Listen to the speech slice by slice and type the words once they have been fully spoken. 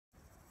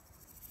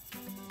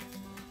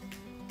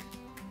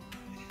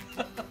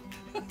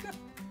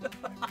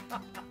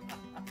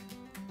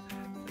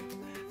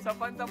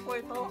Sapat na po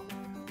ito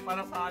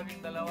para sa aming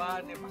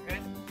dalawa, di ba,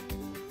 Ken?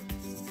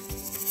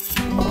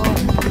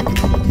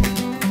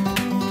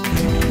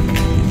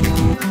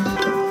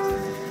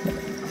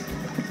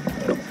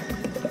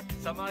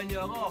 Samahan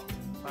niyo ako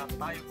para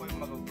tayo po yung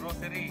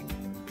mag-grocery.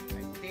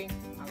 I think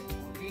ang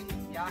huling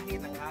biyahe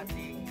ng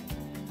ating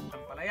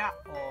ampalaya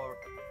or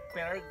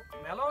pear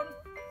melon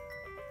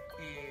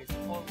is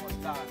almost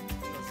done.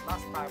 Because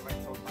last time I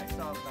told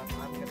myself that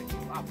I'm gonna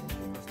give up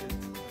because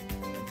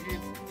the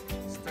leaves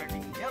is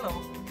turning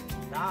yellow.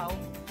 Now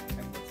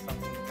I put some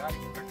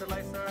organic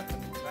fertilizer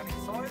and organic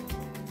soil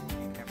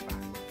and came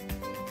back.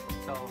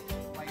 So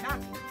why not?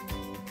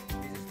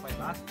 This is my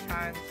last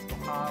chance to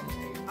have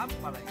a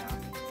ampalaya.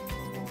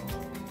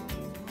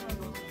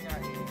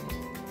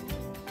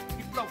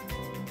 Itlog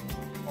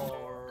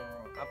or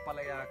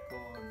ampalaya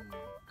con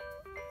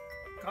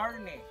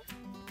carne.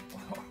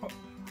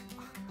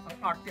 Ang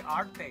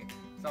arte-arte.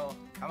 So,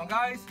 come on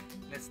guys,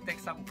 let's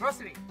take some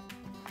grocery.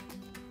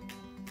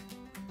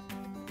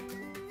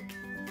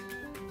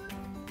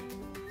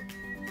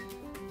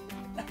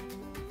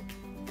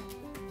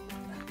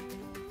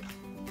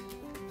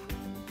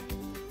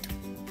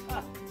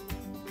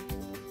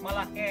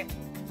 Malaki.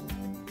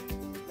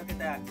 Look at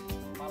that.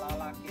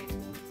 Malalaki.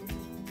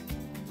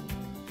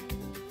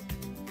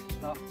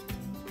 So,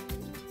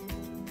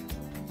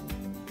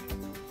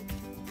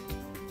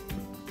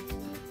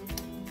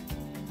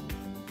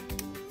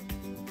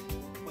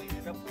 pwede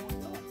na po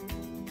ito.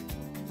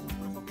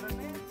 Sobra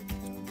na yan.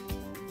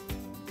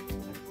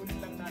 Nagkunin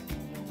lang natin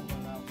yung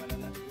mga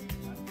malalaki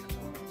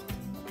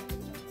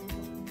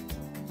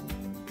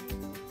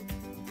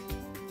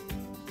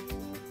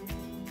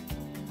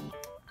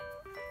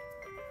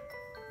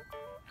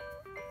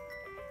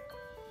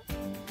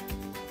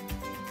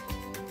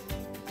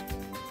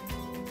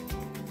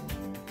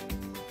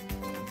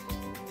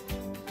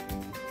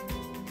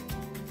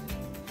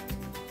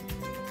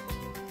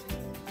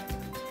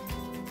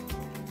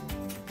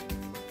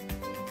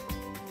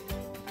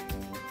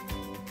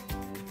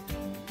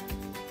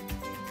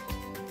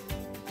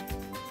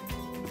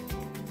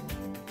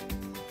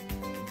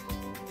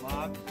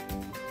at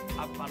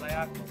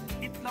ampalaya con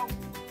itlog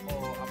o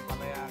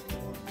ampalaya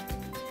con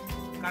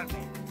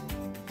karne.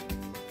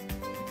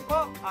 Ito po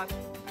at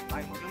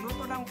tayo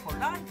magluluto ng for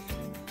lunch.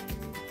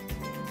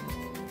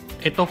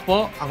 Ito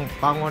po ang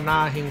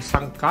pangunahing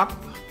sangkap: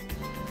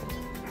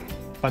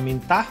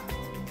 paminta,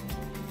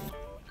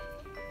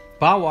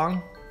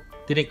 bawang,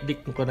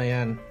 dinikdik ko na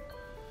yan,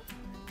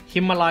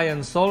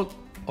 Himalayan salt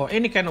or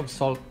any kind of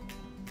salt,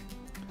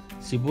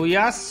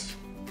 sibuyas,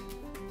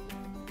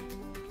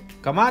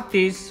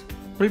 kamatis.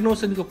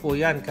 Prinusin ko po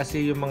yan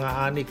kasi yung mga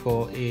ani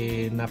ko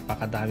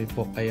napakadami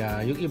po,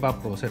 kaya yung iba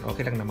frozen,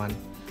 okay lang naman.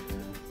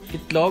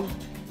 Itlog.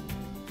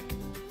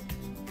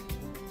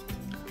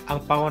 Ang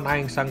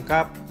pangunahing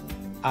sangkap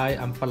ay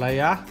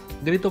ampalaya.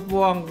 Ganito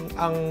po ang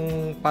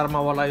para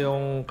mawala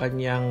yung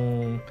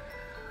kanyang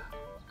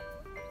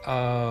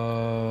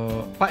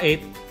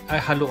pait,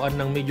 ay haluan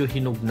ng medyo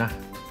hinog na.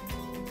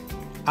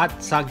 At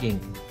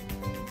saging.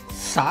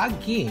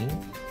 Saging?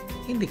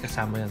 Hindi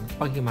kasama yan.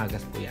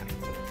 Panghimagas po yan.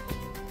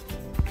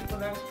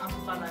 Ng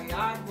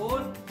ampalaya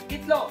con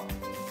itlog.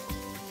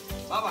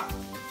 Baba.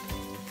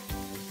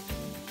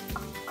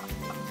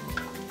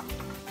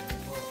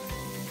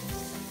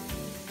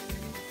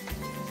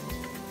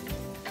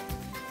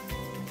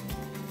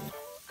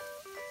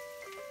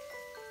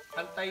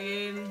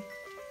 Antayin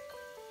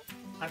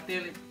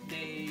until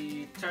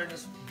they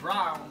turns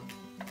brown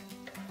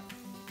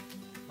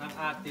ng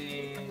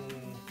ating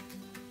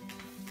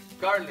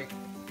garlic,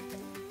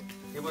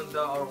 even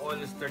though our oil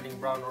is turning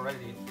brown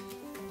already.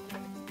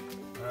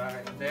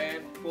 Alright,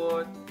 then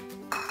put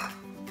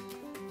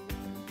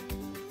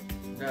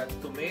the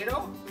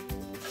tomato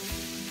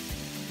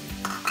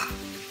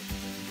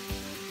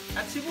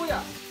at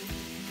sibuyas.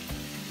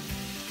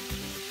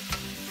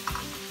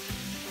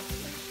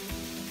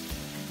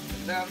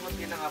 Dagdagan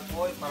konti ng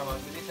apoy para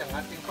mabilis ang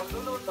ating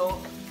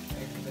pagluluto.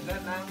 Ay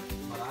dagdagan ng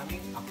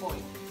maraming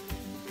apoy.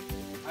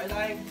 I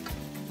like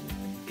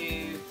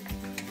if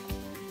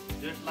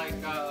there's like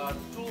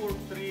 2 or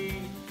 3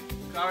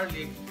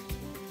 garlic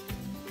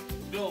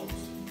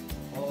cloves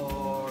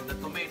or the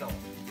tomato.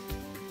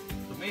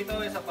 Tomato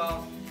is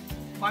about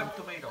 5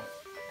 tomatoes,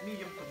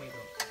 medium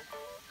tomatoes.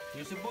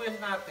 Yung sibuyas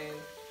natin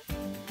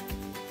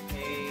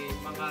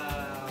mga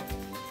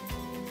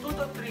 2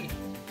 to 3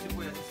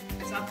 sibuyas.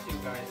 It's up to you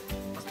guys.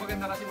 Mas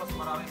maganda kasi mas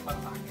maraming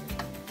pantake.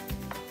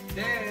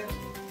 Then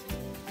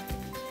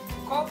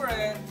cover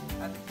it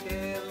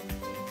until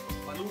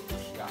maluto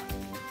siya.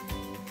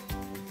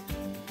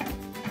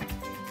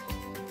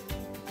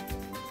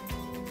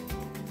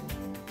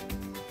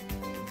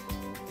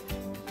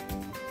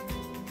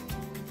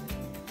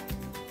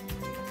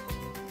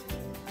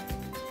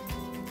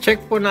 Check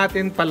po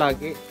natin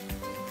palagi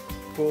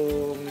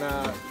kung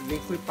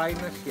na-liquefy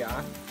na siya.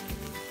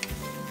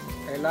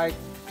 I like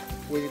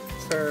when it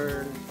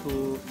turn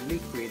to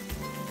liquid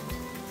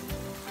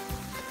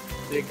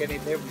so you can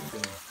eat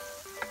everything.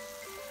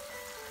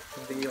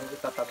 Hindi yung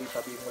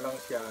itatabi-tabi mo lang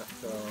siya.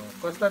 So,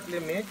 constantly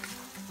mix.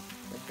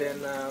 And then,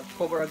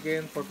 cover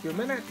again for a few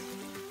minutes.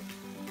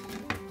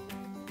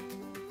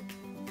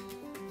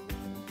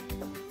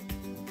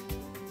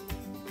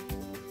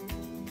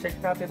 Check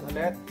natin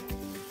ulit.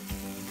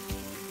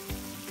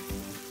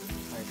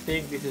 I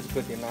think this is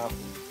good enough.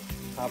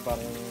 Habang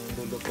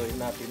lulutuin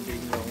natin din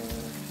yung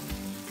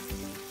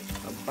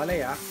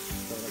ampalaya.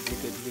 So,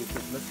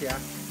 naglikid-likid na siya.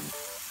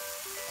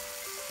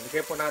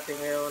 Lagay po natin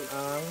ngayon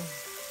ang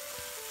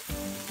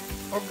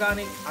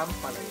organic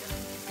ampalaya.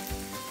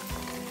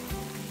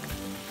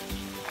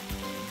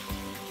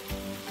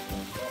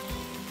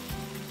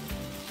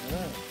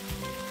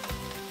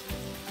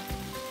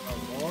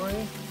 Amoy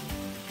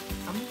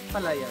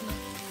ampalaya na.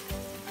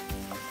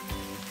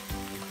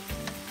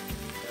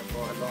 Kaya po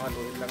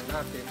halo-haloin lang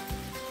natin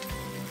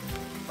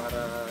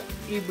para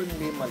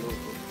evenly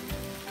maluto.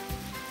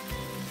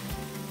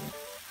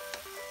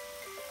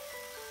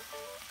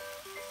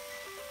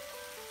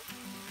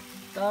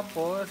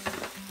 Tapos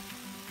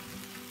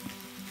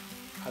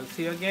I'll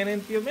see you again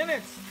in a few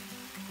minutes.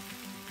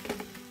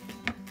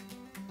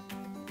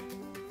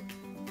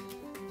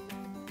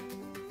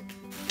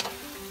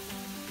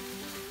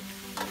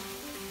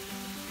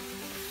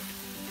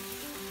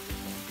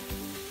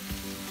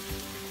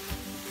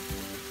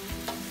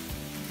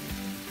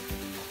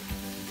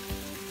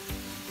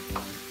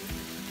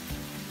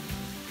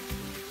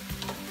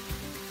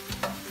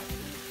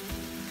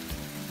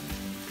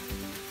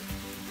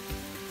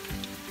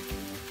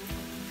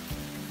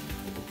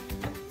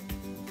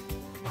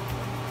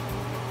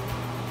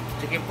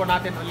 Checkin po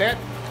natin ulit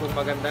kung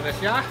maganda na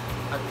siya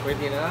at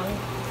pwede nang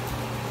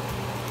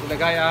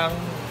ilagay ang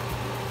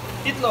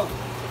itlog.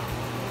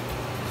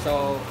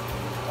 So,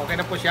 okay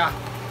na po siya.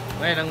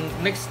 Ngayon, ang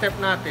next step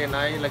natin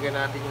ay ilagay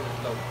natin yung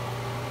itlog.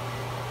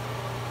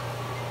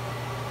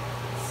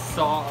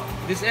 So,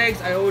 these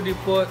eggs, I already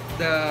put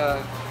the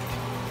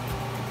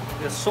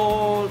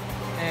salt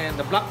and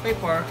the black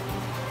pepper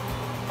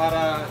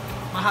para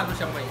mahalo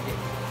siyang maigi.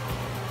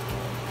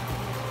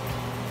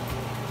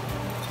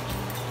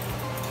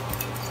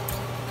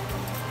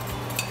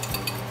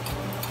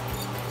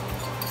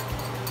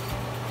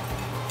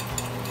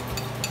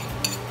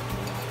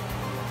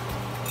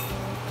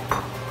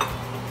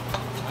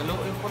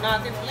 Haluin po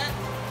natin ulit.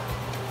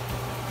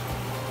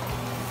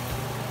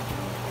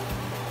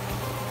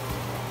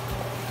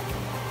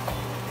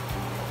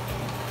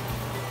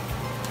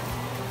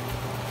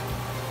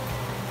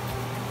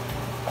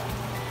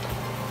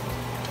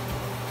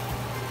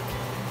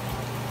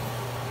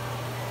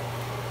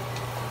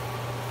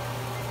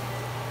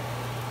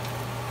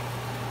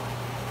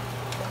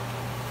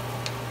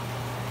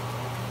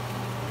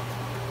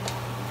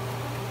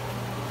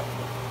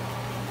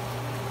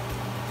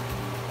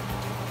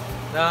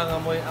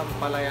 Nangangamoy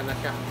ampalaya na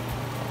siya.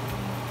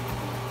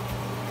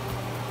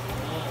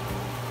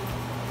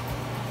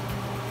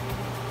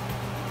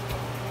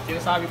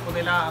 Sinasabi po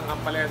nila ang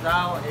ampalaya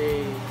daw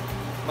ay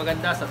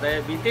maganda sa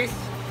diabetes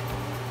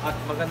at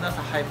maganda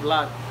sa high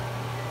blood.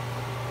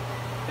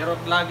 Pero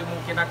lagi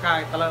mong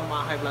kinakain talagang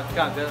mga high blood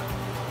ka,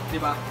 di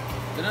ba?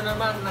 Ganoon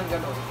naman ng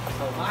ganoon.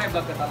 So, mga high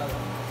blood ka talaga.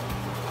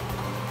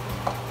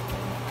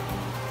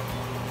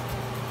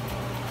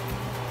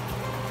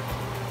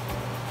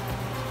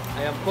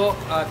 Ayan po,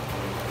 at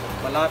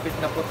malapit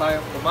na po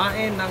tayong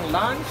kumain ng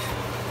lunch.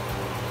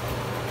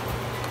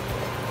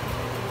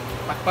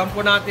 Takpan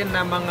po natin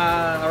na mga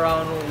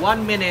around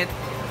 1 minute,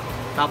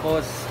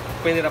 tapos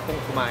pwede na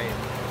pong kumain.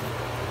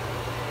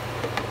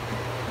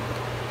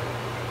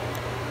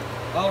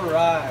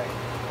 Alright.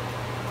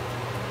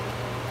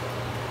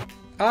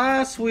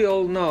 As we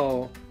all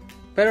know,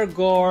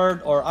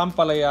 gourd or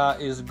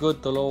ampalaya is good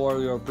to lower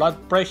your blood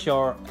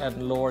pressure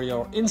and lower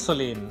your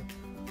insulin.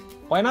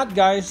 Why not,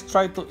 guys?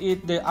 Try to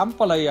eat the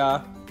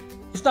ampalaya.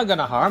 It's not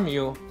gonna harm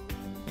you.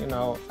 You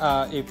know,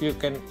 if you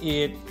can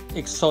eat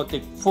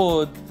exotic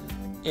food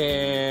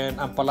and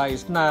ampalaya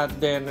is not,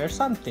 then there's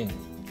something.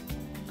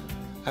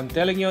 I'm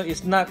telling you,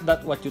 it's not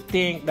that what you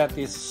think that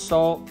is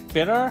so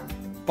bitter,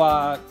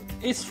 but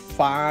it's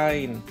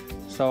fine.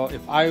 So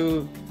if I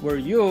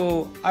were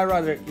you, I'd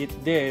rather eat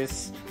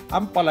this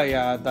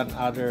ampalaya than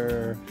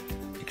other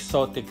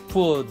exotic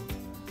food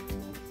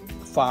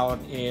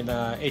found in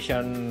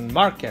Asian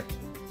market.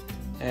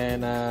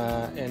 And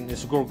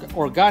it's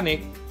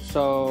organic,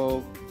 so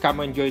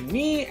come and join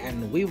me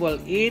and we will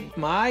eat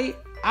my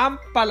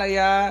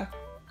ampalaya,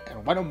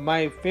 and one of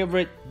my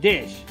favorite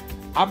dish,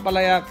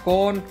 ampalaya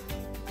con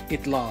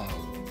itlog.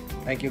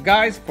 Thank you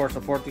guys for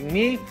supporting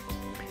me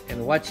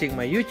and watching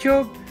my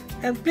YouTube,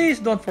 and please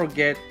don't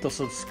forget to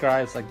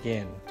subscribe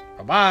again.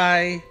 Bye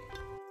bye.